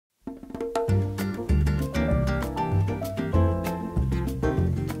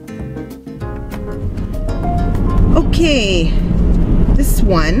Okay, this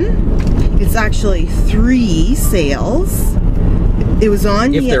one, it's actually 3 sales. It was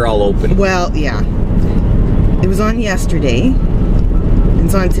on... If they're all open. Well, yeah. It was on yesterday.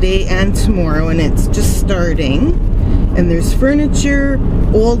 It's on today and tomorrow, and it's just starting. And there's furniture,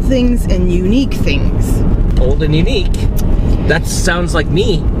 old things, and unique things. Old and unique? That sounds like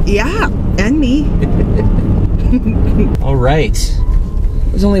me. Yeah, and me. All right.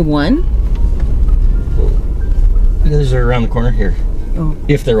 There's only one? Those are around the corner here. Oh.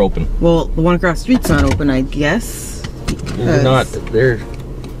 If they're open. Well, the one across the street's not open, I guess. They're not. They're...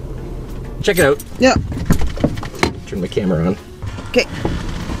 Check it out. Yep. Turn my camera on. Okay.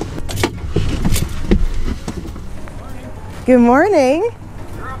 Good morning.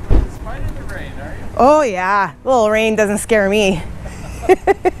 You're up in spite of the rain, are you? Oh yeah, a little rain doesn't scare me.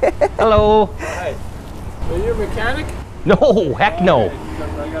 Hello. Hi. Are you a mechanic? No, heck no.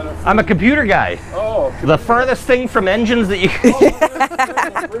 I'm a computer guy. Oh. The farthest thing from engines that you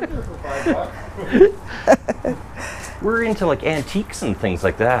We're into like antiques and things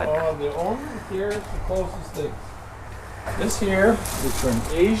like that. Oh, the only here is the closest thing. This here is from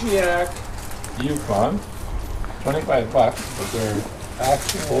Asiatic Yukon. 25 bucks, but they're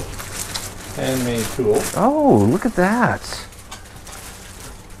actual handmade tools. Oh, look at that.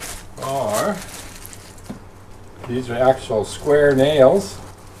 Or these are actual square nails.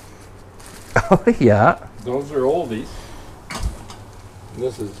 Oh yeah. Those are oldies.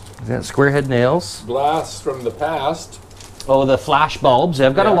 This is that square head nails. blasts from the past. Oh, the flash bulbs.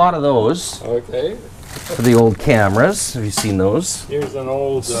 I've got a lot of those Okay. for the old cameras. Have you seen those? Here's an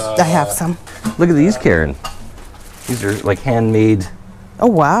old. I have some. Look at these, Karen. These are like handmade. Oh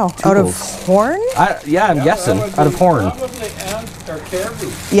wow, out of tools. horn? Yeah, I'm guessing out of horn. Probably ant or caribou.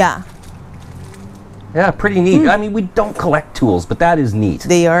 Yeah, Yeah, pretty neat. I mean, we don't collect tools, but that is neat.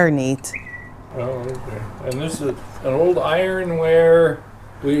 they are neat. Oh, okay. And this is an old ironware.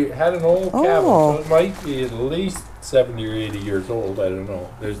 We had an old cabin, so it might be at least 70 or 80 years old. I don't know.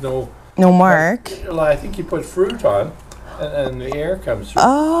 There's no mark. Well, I think you put fruit on, and the air comes through.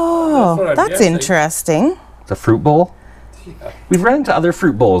 Oh, what I'm that's guessing. interesting. It's a fruit bowl. Yeah. We've run into other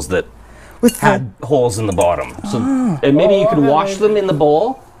fruit bowls that With had holes in the bottom. So, and maybe you can wash them in the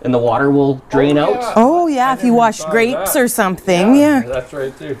bowl, and the water will drain out. Yeah. Oh yeah, I if you never wash thought of grapes that. or something, yeah. That's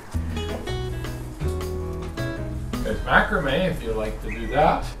right too. There's macrame if you like to do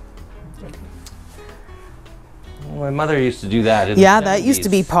that. Well, my mother used to do that. In Yeah, the that used to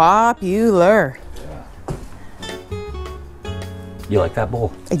be 70s. popular. Yeah. You like that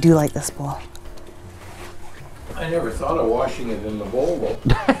bowl? I do like this bowl. I never thought of washing it in the bowl though.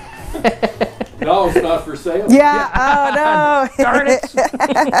 No, it's not for sale. Yeah, oh no. Darn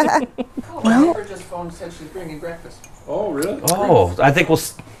it! Well, neighbor just phoned, said she's bringing breakfast. Oh, really? Oh, I think we'll.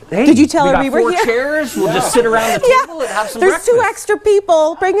 Hey, Did you tell her got we were 4 here? chairs. We'll just sit around the Yeah. table and have some There's breakfast. 2 extra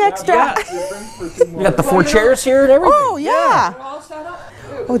people. Bring extra. Yeah. You bring for 2 more. We got the 4 chairs here and everything. Oh yeah. We're all set up.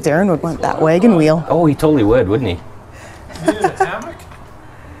 Oh, Darren would want that wagon wheel. Oh, he totally would, wouldn't he? You need a hammock?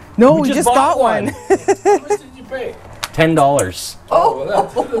 No, We we just just bought got one. one. How much did you pay? $10. Oh, well,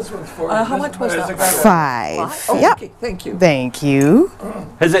 that's what this one's for. How much was There's that? a guy- 5. Oh, Yep. okay, thank you. Thank you.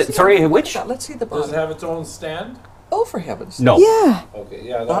 Is it? Sorry, which? Let's see the Does it bottom. have its own stand? Oh, for heavens. No. Yeah. Okay,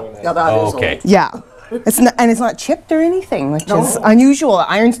 yeah, that one has. Yeah, that Oh, is okay. old. Yeah. It's not, and it's not chipped or anything, which is unusual.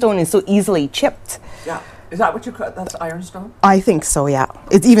 Ironstone is so easily chipped. Yeah. Is that what you call that's ironstone? I think so, yeah.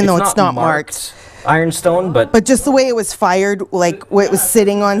 It's even though it's not marked. Ironstone, but But just the way it was fired, like where it was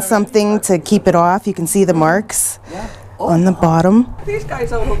sitting on something to keep it off, you can see the marks on the bottom. These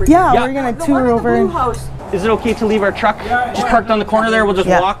guys out over Yeah, here. we're gonna The tour one in the over. blue house. is it okay to leave our truck just parked on the corner there? We'll just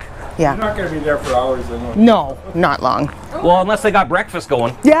Yeah. walk. You're Yeah. not going to be there for hours, I know. No, not long. Well, unless they got breakfast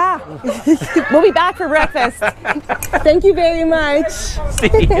going. Yeah. We'll be back for breakfast. Thank you very much.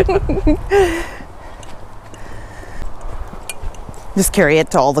 See ya. Just carry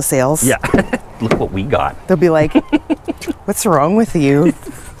it to all the sales. Yeah. Look what we got. They'll be like, what's wrong with you?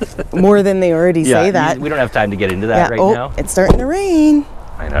 More than they already say that. We don't have time to get into that right oh, now. it's starting to rain.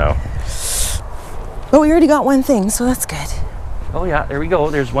 I know. But we already got one thing, so that's good. Oh yeah, there we go.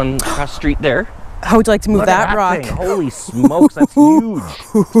 There's one across the street there. How would you like to move Look at that rock? thing. Holy smokes, that's huge.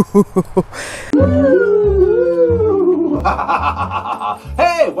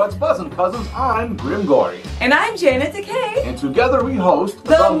 Hey, what's buzzin', cousins? I'm Grim Gory, And I'm Janet Decay. and together we host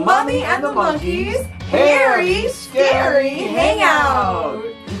The Mummy and the Monkeys Hairy Scary Hangout.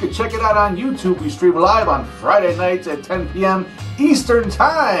 You can check it out on YouTube. We stream live on Friday nights at 10 p.m. Eastern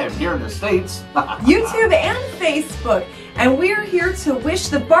Time here in the States. YouTube and Facebook. And we're here to wish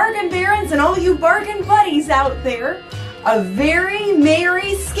the bargain barons and all you bargain buddies out there a very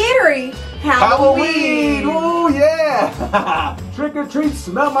merry, scary Halloween! Halloween! Oh yeah! Trick or treat,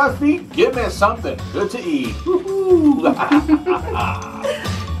 smell my feet, give me something good to eat. Woo-hoo.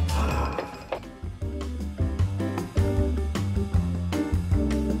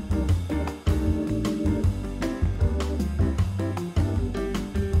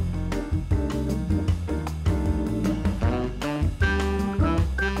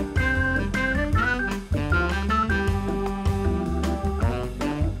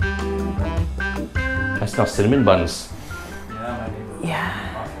 I smell cinnamon buns.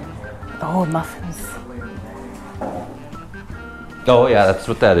 Yeah. Oh, muffins. Oh yeah, that's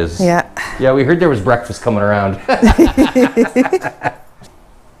what that is. Yeah. Yeah, we heard there was breakfast coming around. But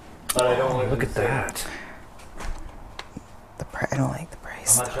I don't like Look at that. I don't like the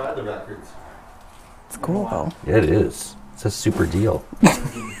price. How much are the records? It's cool though. Yeah, it is. It's a super deal.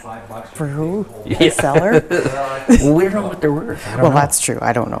 $5 For who? Yeah. The seller? Well, we don't know what they're worth. I don't Well, know. that's true.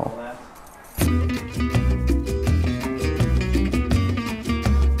 I don't know.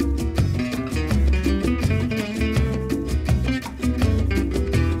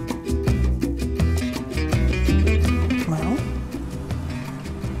 Well,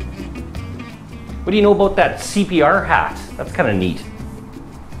 What do you know about that CPR hat? That's kind of neat.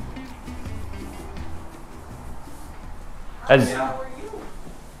 As,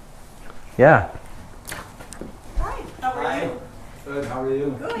 yeah. Hi, how are you? Good, how are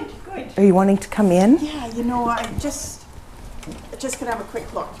you? Good, good. are you wanting to come in? Yeah, you know, I just gonna have a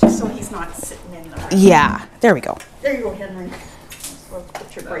quick look, just so he's not sitting in the. Yeah. There we go. There you go, Henry. Well,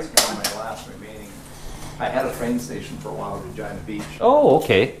 put your break That's on. my last remaining. I had a train station for a while at Regina Beach. Oh,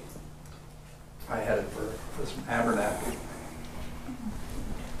 okay. I had it for this from Abernathy.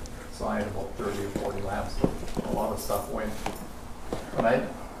 So I had about 30 or 40 laps, so a lot of stuff went. But I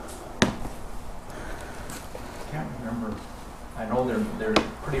can't remember. I know they're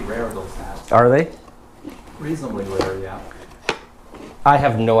pretty rare, those hats. Are they? Reasonably rare, yeah. I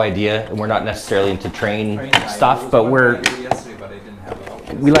have no idea, and we're not necessarily into train Train guy, stuff, there was but one we're guy here yesterday, but I didn't have it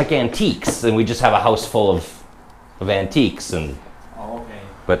out. we like antiques, and we just have a house full of antiques, and Oh, okay.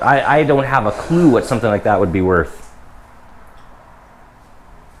 but I don't have a clue what something like that would be worth.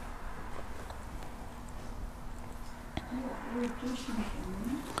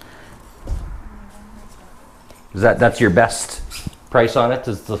 Is that's your best price on it?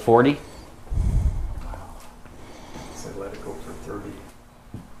 Is the 40? So let it go for 30.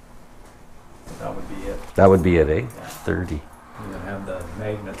 That would be it. That would be it, eh? 30. You can have the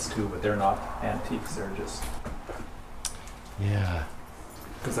magnets too, but they're not antiques, they're just, Yeah.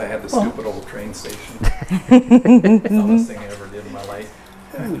 because I had the stupid old train station. Dumbest thing I ever did in my life.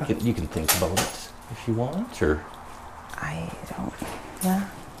 You can think about it if you want, or I don't. Yeah.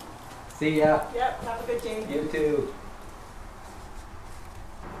 See ya. Yep, have a good day. You too.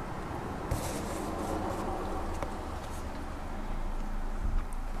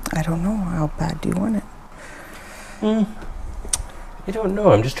 I don't know. How bad do you want it? I don't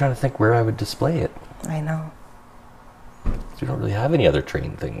know. I'm just trying to think where I would display it. I know. We don't really have any other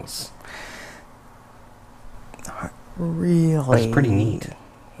train things. Really? That's pretty neat.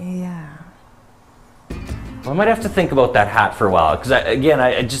 Yeah. Well, I might have to think about that hat for a while, because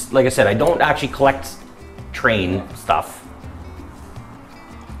I just, like I said, I don't actually collect train stuff.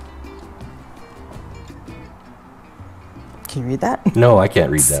 Can you read that? No, I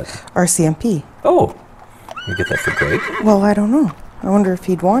can't read that. RCMP. Oh, you get that for Greg? Well, I don't know. I wonder if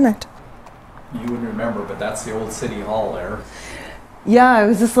he'd want it. You wouldn't remember, but that's the old city hall there. Yeah, I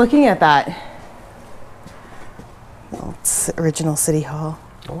was just looking at that. Well, it's original City Hall.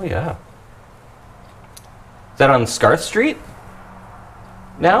 Oh, yeah. Is that on Scarth Street?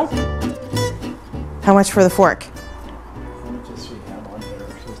 Now? How much for the fork? How much is she have on there?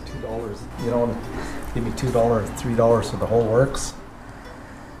 It was $2. You know, give me $2, $3 for the whole works.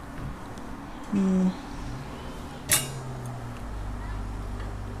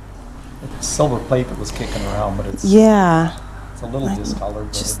 It's silver plate that was kicking around, but it's Yeah. a little discolored,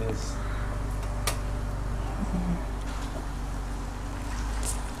 but just- it is.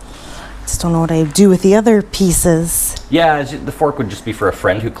 Just don't know what I'd do with the other pieces. Yeah, the fork would just be for a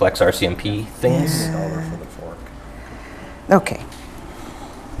friend who collects RCMP things. $1 for the fork. Okay.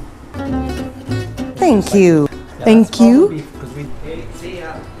 Thank you. Thank you. See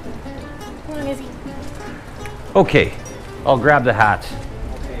ya. Okay, I'll grab the hat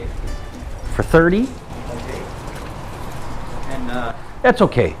Okay, for 30. okay. And That's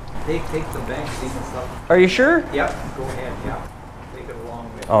okay. take the bank seat and stuff. Are you sure? Yep, go ahead, yeah. Take it along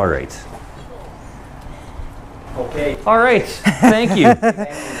with you. All right. Okay. All right. Thank you.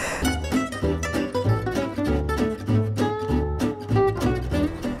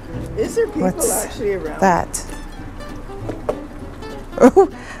 Is there people What's actually around? that? Oh,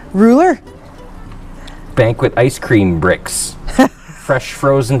 ruler? Banquet ice cream bricks. Fresh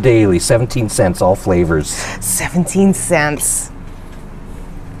frozen daily, 17 cents, all flavors. 17 cents.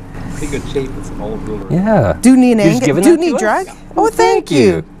 Pretty good shape. It's an old ruler. Yeah. Dudney and You just Angus. giving that Dudney to us? Drug? Oh, thank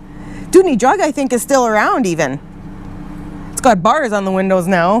you. Dudney Drug, I think, is still around even. It's got bars on the windows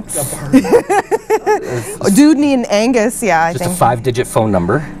now. Dudney and Angus, yeah, I Just a think. 5-digit phone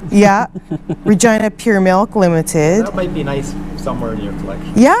number. Yeah. Regina Pure Milk Limited. That might be nice somewhere in your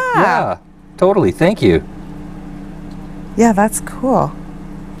collection. Yeah. Yeah, totally. Thank you. Yeah, that's cool.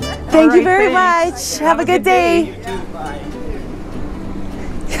 Thank you very much. Have a good day.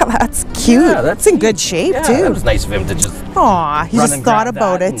 Yeah, that's cute. Yeah, that's in good shape, Yeah, too. that was nice of him to just Aw, he run just and thought grab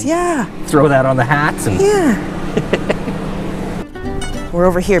about that it. and- Yeah. throw that on the hats and Yeah. We're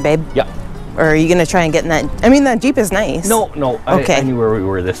over here, babe. yeah. Or are you going to try and get in that? I mean, that Jeep is nice. No, Okay. I knew where we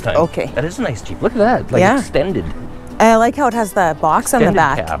were this time. Okay. That is a nice Jeep. Look at that. Like Yeah. extended. I like how it has the box on the Extended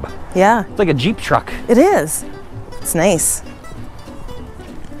back. cab. Yeah, It's like a Jeep truck. it is. It's nice.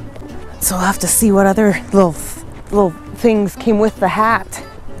 So we'll have to see what other little things came with the hat.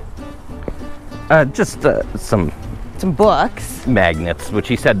 Just some Some books. magnets, which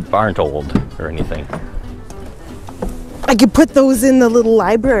he said aren't old or anything. I could put those in the little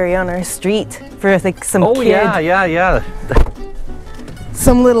library on our street for like some Oh kid. yeah.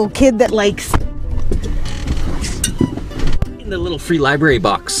 Some little kid that likes. In the little free library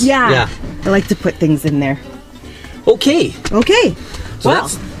box. Yeah. I like to put things in there. Okay. Okay. So Wow.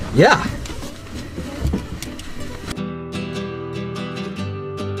 that's yeah.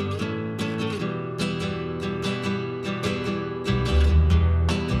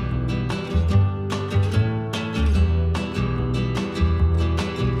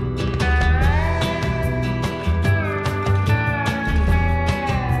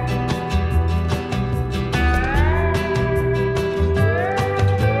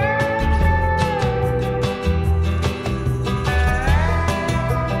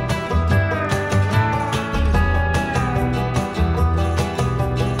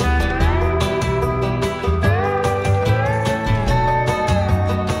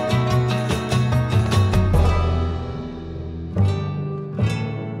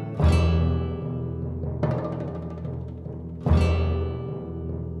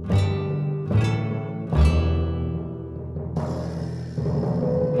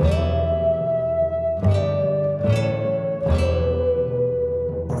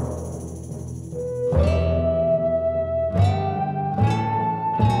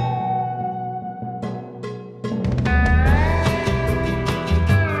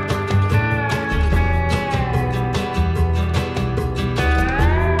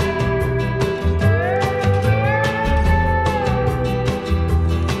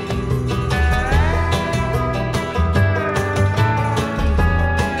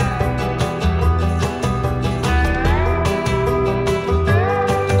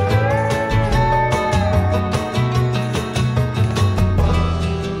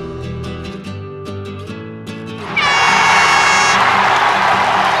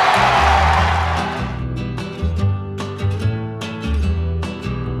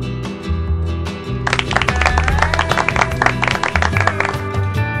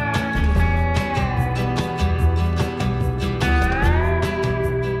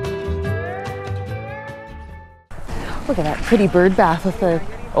 Look at that pretty bird bath with the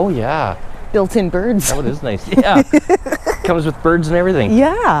Oh yeah. built-in birds. Oh, it is nice. Yeah. Comes with birds and everything.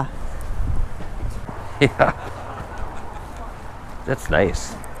 Yeah. Yeah. That's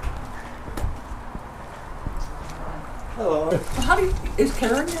nice. How do you, is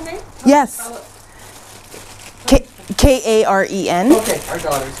Karen your name? Yes. Karen. Okay, our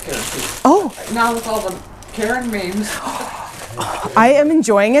daughter's Karen too. Oh, Now with all the Karen memes, I am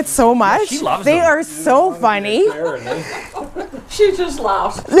enjoying it so much. she loves they them. are so funny. she just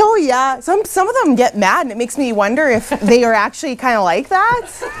laughs. Oh yeah, some of them get mad, and it makes me wonder if they are actually kind of like that.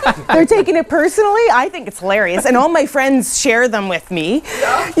 They're taking it personally. I think it's hilarious, and all my friends share them with me.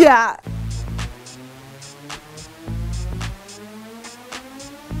 Yeah.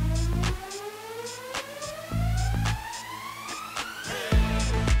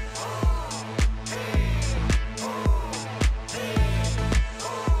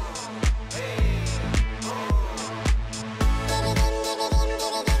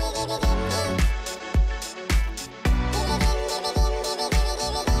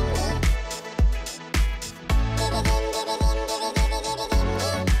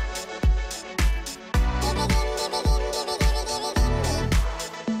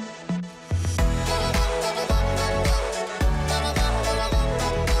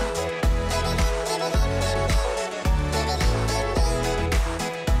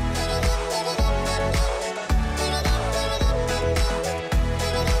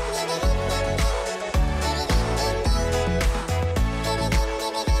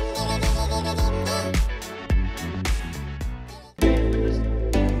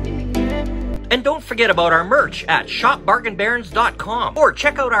 And don't forget about our merch at shopbargainbarons.com or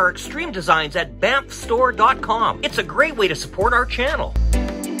check out our extreme designs at bamfstore.com. It's a great way to support our channel.